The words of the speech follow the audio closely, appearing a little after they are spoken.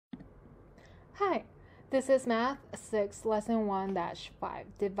Hi, this is Math 6 Lesson 1-5,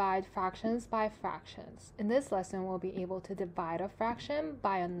 Divide Fractions by Fractions. In this lesson, we'll be able to divide a fraction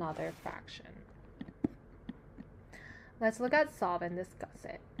by another fraction. Let's look at solve and discuss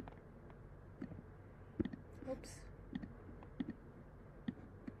it. Oops.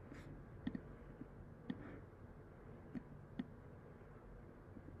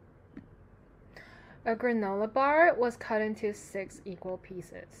 A granola bar was cut into 6 equal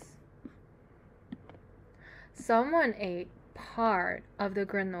pieces. Someone ate part of the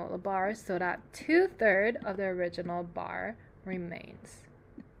granola bar so that 2/3 of the original bar remains.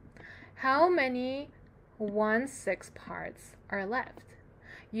 How many 1/6 parts are left?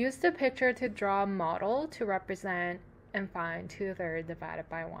 Use the picture to draw a model to represent and find 2/3 divided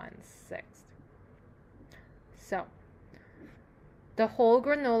by 1/6. So, the whole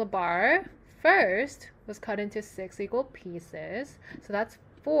granola bar first was cut into 6 equal pieces. So that's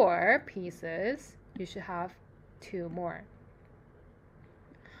 4 pieces. You should have 2 more.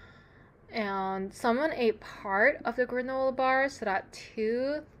 And someone ate part of the granola bar so that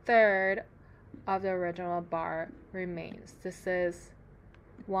 2/3 of the original bar remains. This is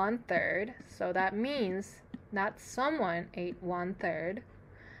 1/3, so that means that someone ate 1/3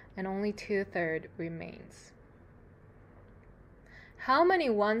 and only 2/3 remains. How many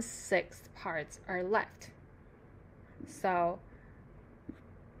 1/6 parts are left? So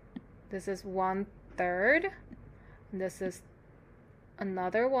this is 1/3, this is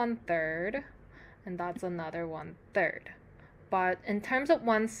another 1/3, and that's another 1/3. But in terms of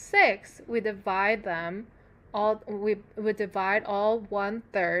 1/6, we divide them all. We divide all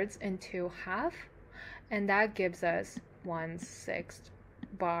 1/3 into half, and that gives us 1/6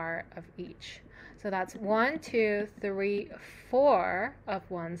 bar of each. So that's 1, 2, 3, 4 of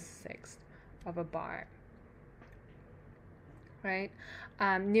 1/6 of a bar. Right?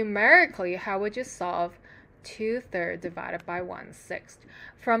 Numerically, how would you solve 2/3 divided by 1/6?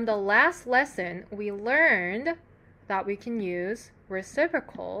 From the last lesson, we learned that we can use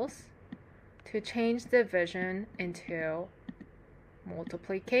reciprocals to change division into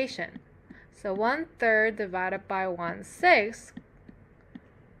multiplication. So 1/3 divided by 1/6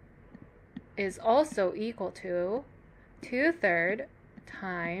 is also equal to 2/3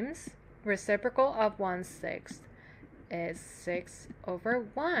 times reciprocal of 1/6 is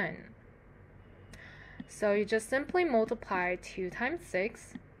 6/1. So you just simply multiply 2 times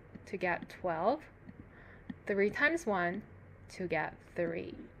 6 to get 12, 3 times 1 to get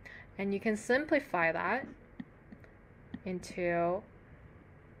 3. And you can simplify that into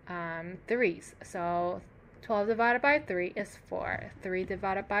 3's. So 12 divided by 3 is 4. 3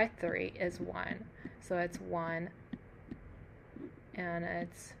 divided by 3 is 1. So it's 1 and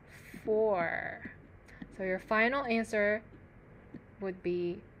it's 4. So your final answer would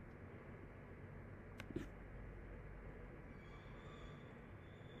be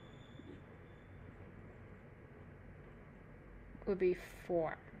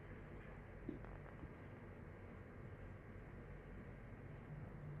 4.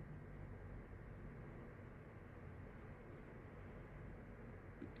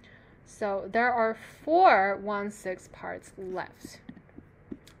 So there are 4 1/6 parts left.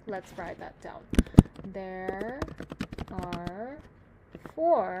 Let's write that down. There are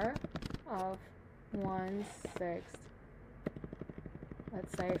 4 of 1/6.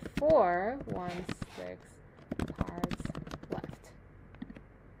 Let's say 4 1/6 parts left.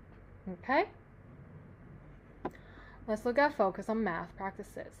 Okay? Let's look at focus on math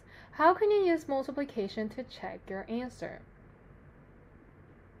practices. How can you use multiplication to check your answer?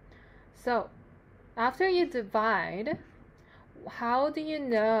 So, after you divide, how do you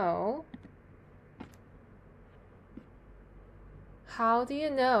know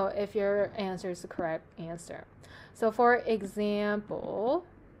if your answer is the correct answer? So for example,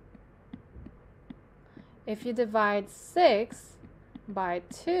 if you divide 6 by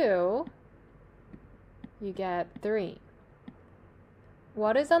 2, you get 3.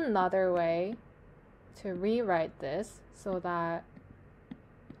 What is another way to rewrite this so that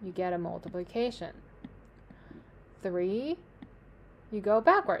you get a multiplication? 3, you go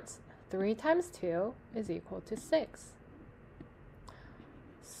backwards. 3 times 2 is equal to 6.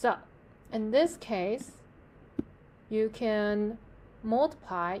 So, in this case, you can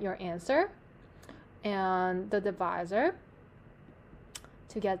multiply your answer and the divisor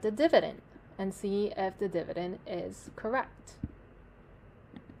to get the dividend and see if the dividend is correct.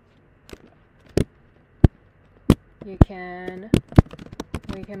 We can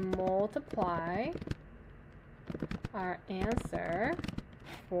multiply our answer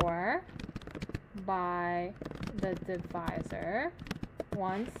 4 by the divisor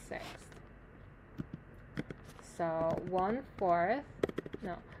 1/6. So 1/4,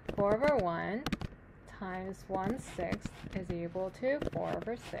 no, 4/1 times 1/6 is equal to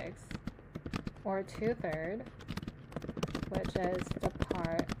 4/6, or 2/3, which is the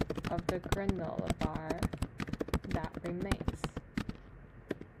part of the granola bar that remains.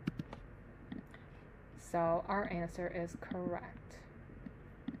 So our answer is correct.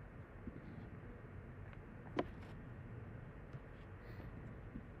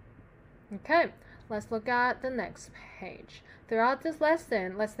 Okay, let's look at the next page. Throughout this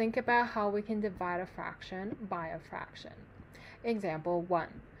lesson, let's think about how we can divide a fraction by a fraction. Example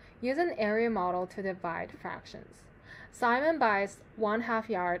 1. Use an area model to divide fractions. Simon buys 1/2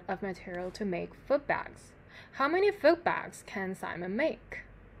 yard of material to make foot bags. How many foot bags can Simon make?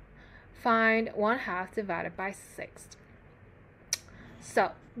 Find 1/2 divided by 6.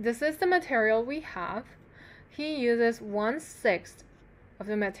 So this is the material we have. He uses 1/6 of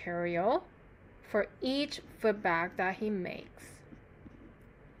the material for each foot bag that he makes.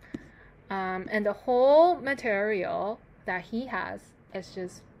 And the whole material that he has is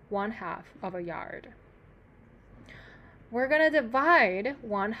just 1/2 of a yard. We're going to divide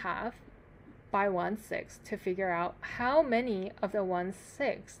 1/2 by 1/6 to figure out how many of the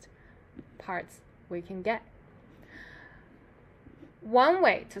 1/6 parts we can get. One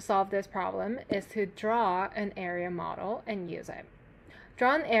way to solve this problem is to draw an area model and use it.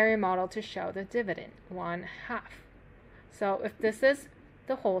 Draw an area model to show the dividend, 1/2. So if this is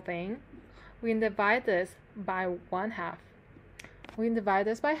the whole thing, we can divide this by 1/2. We can divide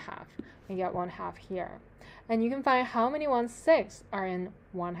this by half and get 1/2 here. And you can find how many 1/6 are in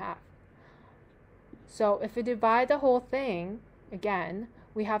 1/2. So if we divide the whole thing, again,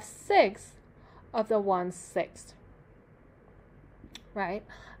 we have 6 of the 1/6, right?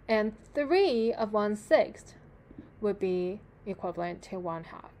 And 3 of 1/6 would be equivalent to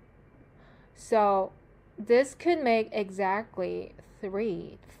 1/2. So this could make exactly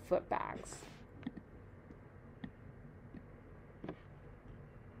 3 foot bags.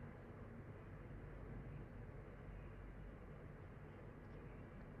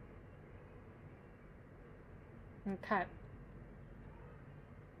 Okay.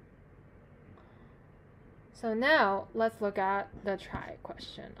 So now let's look at the try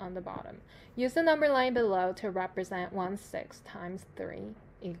question on the bottom. Use the number line below to represent 1/6 times 3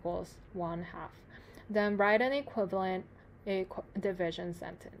 equals 1/2. Then write an equivalent division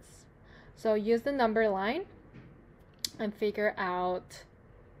sentence. So use the number line and figure out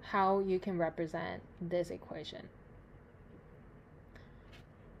how you can represent this equation.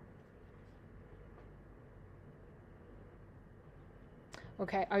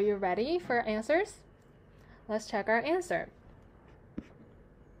 Okay, are you ready for answers? Let's check our answer.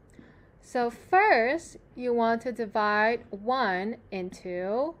 So first, you want to divide 1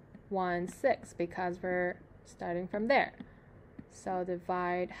 into 1/6 because we're starting from there. So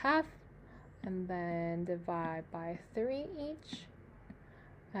divide half and then divide by 3 each.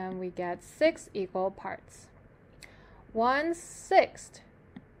 And we get 6 equal parts. 1/6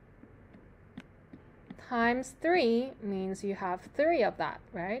 times 3 means you have 3 of that,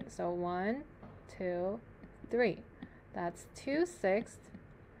 right? So 1, 2, 3. That's 2/6,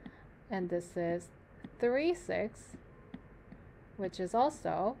 and this is 3/6, which is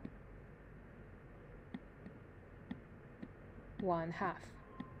also 1/2.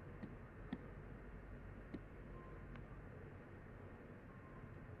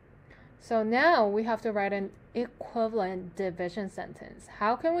 So now we have to write an equivalent division sentence.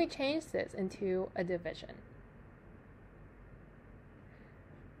 How can we change this into a division?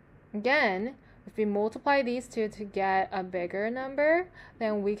 Again, if we multiply these two to get a bigger number,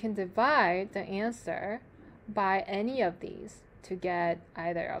 then we can divide the answer by any of these to get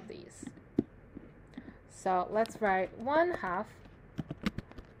either of these. So let's write 1/2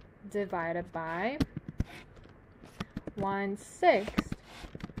 divided by 1/6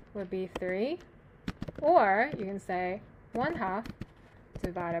 would be 3, or you can say 1/2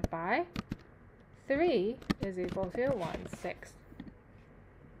 divided by 3 is equal to 1/6.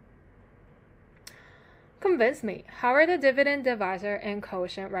 Convince me, how are the dividend, divisor, and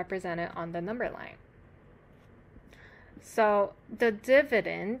quotient represented on the number line? So the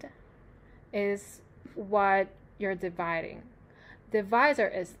dividend is what you're dividing. Divisor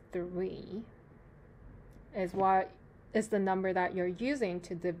is 3, is the number that you're using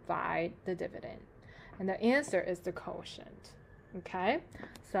to divide the dividend. And the answer is the quotient. Okay?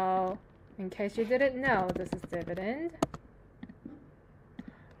 So in case you didn't know, this is dividend.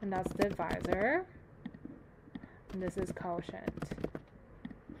 And that's divisor. And this is quotient.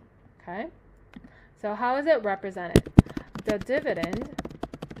 Okay? So how is it represented? The dividend,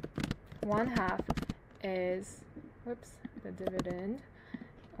 1/2, is the dividend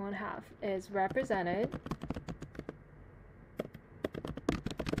 1/2 is represented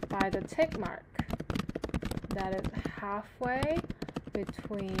by the tick mark that is halfway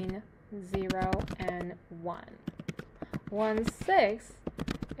between 0 and 1. 1/6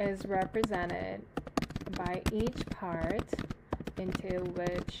 is represented by each part into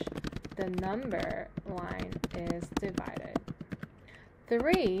which the number line is divided.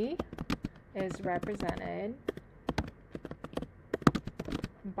 3 is represented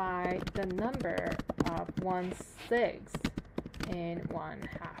by the number of 1/6 in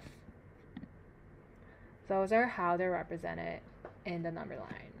 1/2. Those are how they're represented in the number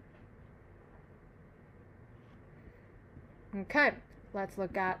line. Okay, let's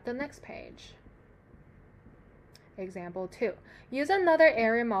look at the next page. Example 2. Use another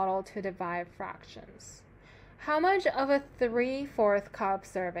area model to divide fractions. How much of a 3/4 cup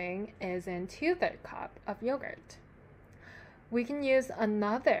serving is in 2/3 cup of yogurt? We can use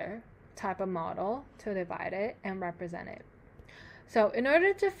another type of model to divide it and represent it. So in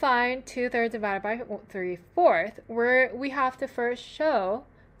order to find 2/3 divided by 3/4, we have to first show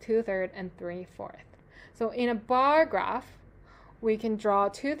 2/3 and 3/4. So in a bar graph, we can draw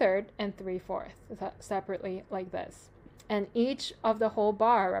 2/3 and 3/4 separately like this. And each of the whole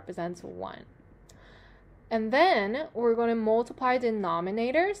bar represents 1. And then we're going to multiply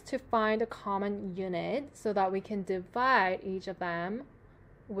denominators to find a common unit so that we can divide each of them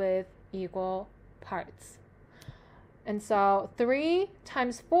with equal parts. And so 3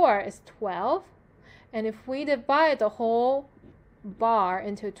 times 4 is 12. And if we divide the whole bar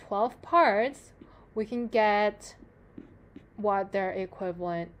into 12 parts, we can get what they're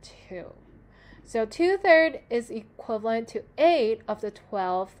equivalent to. So 2/3 is equivalent to 8 of the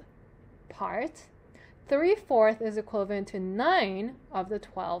 12th part. 3/4 is equivalent to 9 of the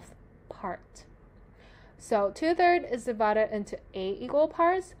 12th part. So 2/3 is divided into 8 equal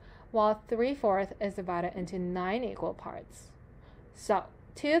parts, while 3/4 is divided into 9 equal parts. So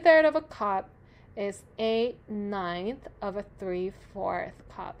 2/3 of a cup is 8/9 of a 3/4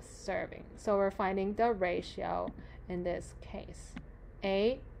 cup serving. So we're finding the ratio in this case,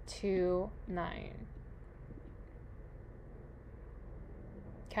 8 to 9.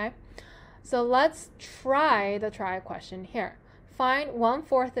 Okay, so let's try the try question here. Find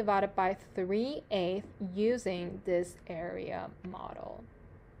 1/4 divided by 3/8 using this area model.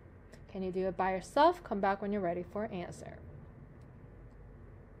 Can you do it by yourself? Come back when you're ready for an answer.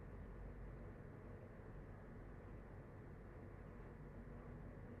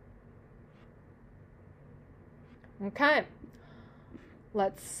 Okay,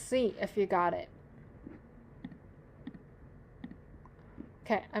 let's see if you got it.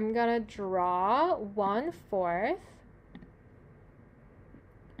 Okay, I'm gonna draw 1/4.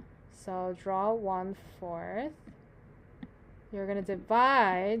 So draw 1/4. You're gonna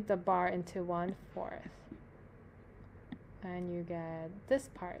divide the bar into 1/4. And you get this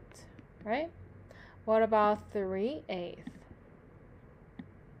part, right? What about 3/8?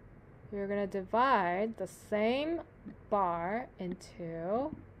 You're going to divide the same bar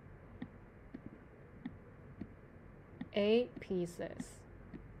into 8 pieces.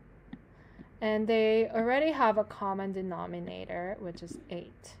 And they already have a common denominator, which is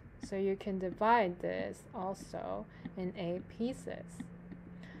 8. So you can divide this also in 8 pieces.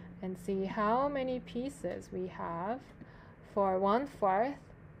 And see how many pieces we have for 1/4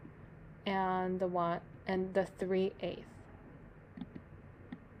 and the 3/8.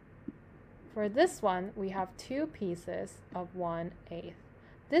 For this one, we have 2 pieces of 1/8.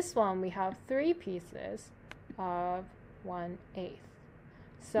 This one, we have 3 pieces of 1/8.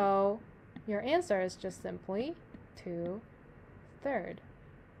 So your answer is just simply 2/3.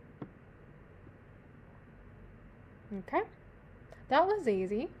 Okay, that was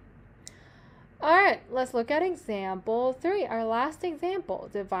easy. All right, let's look at example 3, our last example,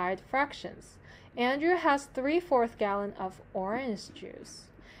 divide fractions. Andrew has 3/4 gallon of orange juice.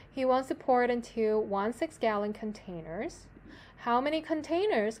 He wants to pour it into 1/6 gallon containers. How many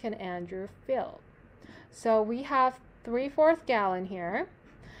containers can Andrew fill? So we have 3/4 gallon here,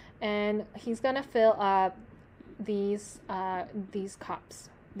 and he's gonna fill up these cups,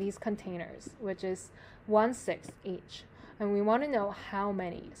 these containers, which is 1/6 each. And we want to know how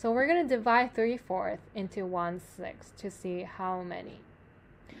many. So we're gonna divide 3/4 into 1/6 to see how many.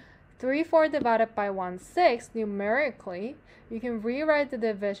 3/4 divided by 1/6, numerically, you can rewrite the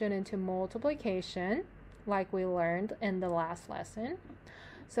division into multiplication, like we learned in the last lesson.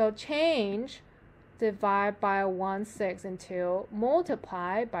 So change divide by 1/6 into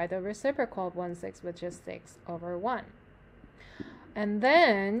multiply by the reciprocal of 1/6, which is 6/1. And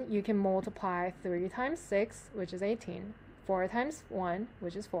then you can multiply 3 times 6, which is 18, 4 times 1,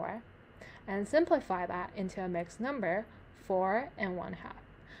 which is 4, and simplify that into a mixed number, 4 and 1/2.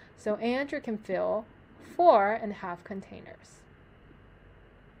 So Andrew can fill 4.5 containers.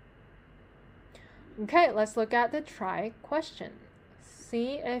 Okay, let's look at the try question.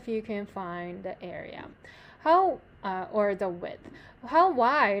 See if you can find the area. Or the width. How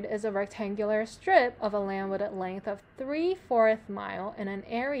wide is a rectangular strip of a land with a length of 3/4 mile and an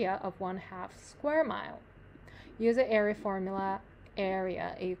area of 1/2 square mile? Use the area formula,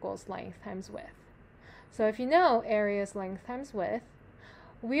 area equals length times width. So if you know area is length times width,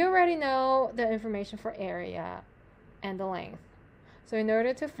 we already know the information for area and the length. So in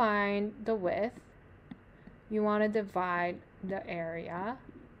order to find the width, you want to divide the area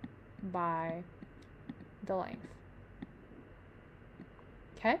by the length.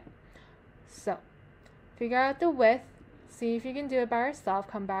 Okay, so figure out the width, see if you can do it by yourself,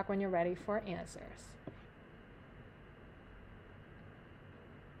 come back when you're ready for answers.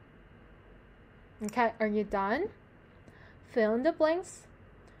 Okay, are you done? Fill in the blanks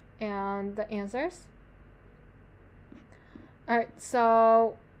and the answers. Alright,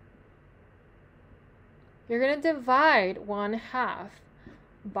 so you're going to divide 1/2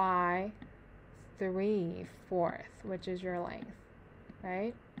 by 3/4, which is your length,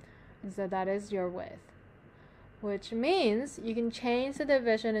 right? So that is your width, which means you can change the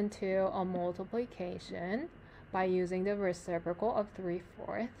division into a multiplication by using the reciprocal of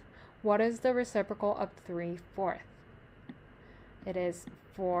 3/4. What is the reciprocal of 3/4? It is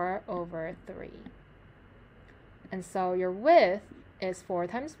 4/3. And so your width is 4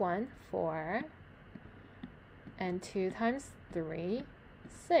 times 1, 4, and 2 times 3,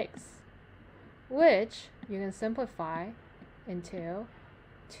 6, which you can simplify into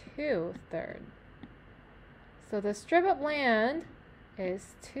 2/3. So the strip of land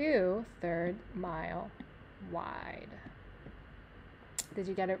is 2/3 mile wide. Did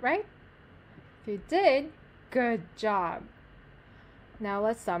you get it right? If you did, good job. Now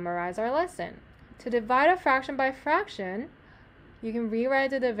let's summarize our lesson. To divide a fraction by fraction, you can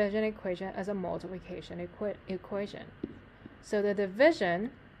rewrite the division equation as a multiplication equation. So the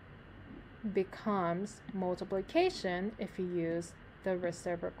division becomes multiplication if you use the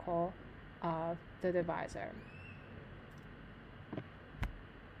reciprocal of the divisor.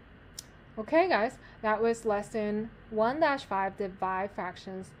 Okay guys, that was lesson 1-5, divide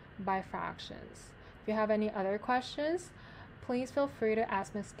fractions by fractions. If you have any other questions, please feel free to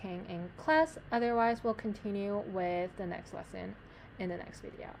ask Ms. King in class. Otherwise, we'll continue with the next lesson in the next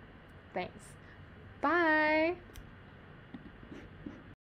video. Thanks. Bye!